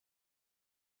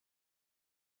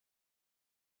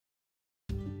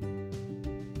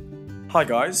Hi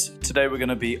guys, today we're going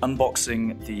to be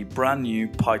unboxing the brand new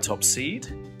pi-topCEED.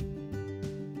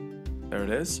 There it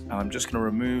is, and I'm just going to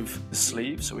remove the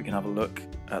sleeve so we can have a look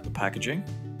at the packaging.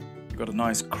 We've got a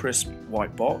nice crisp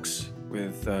white box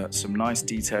with some nice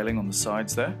detailing on the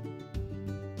sides there.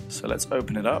 So let's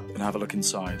open it up and have a look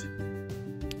inside.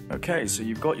 Okay, so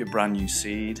you've got your brand new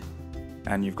CEED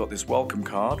and you've got this welcome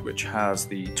card which has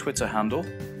the Twitter handle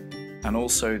and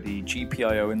also the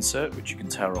GPIO insert which you can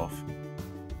tear off.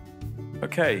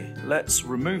 Okay, let's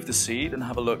remove the CEED and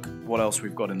have a look what else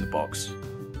we've got in the box.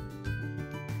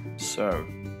 So,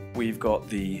 we've got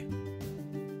the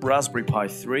Raspberry Pi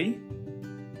 3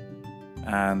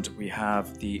 and we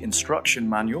have the instruction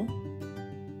manual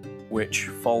which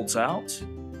folds out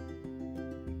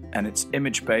and it's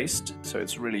image based, so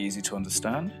it's really easy to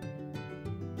understand.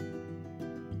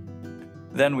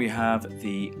 Then we have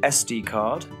the SD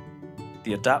card,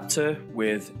 the adapter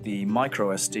with the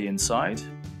micro SD inside.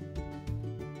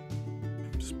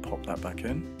 Pop that back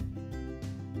in.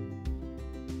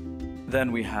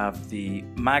 Then we have the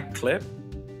mag clip,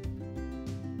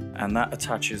 and that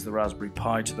attaches the Raspberry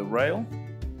Pi to the rail,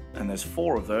 and there's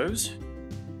 4 of those.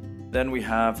 Then we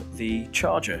have the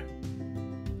charger,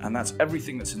 and that's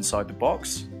everything that's inside the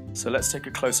box. So let's take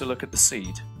a closer look at the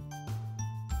CEED.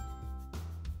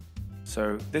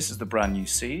 So this is the brand new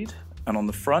CEED, and on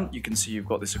the front you can see you've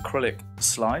got this acrylic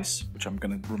slice, which I'm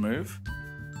going to remove.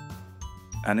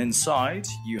 And inside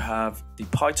you have the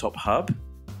pi-top hub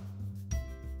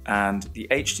and the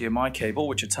HDMI cable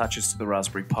which attaches to the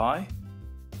Raspberry Pi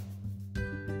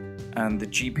and the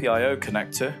GPIO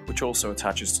connector which also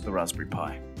attaches to the Raspberry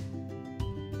Pi.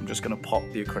 I'm just going to pop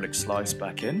the acrylic slice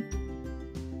back in,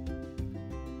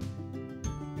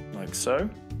 like so.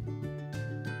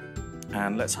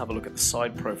 And let's have a look at the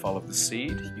side profile of the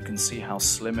CEED. You can see how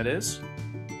slim it is.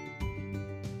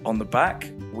 On the back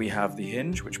we have the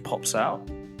hinge which pops out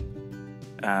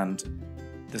and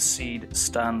the CEED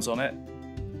stands on it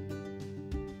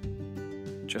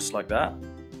just like that,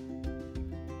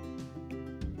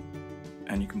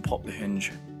 and you can pop the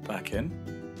hinge back in,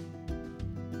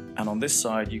 and on this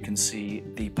side you can see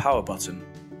the power button.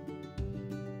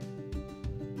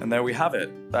 And there we have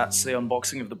it. That's the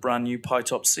unboxing of the brand new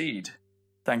pi-topCEED.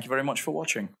 Thank you very much for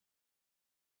watching.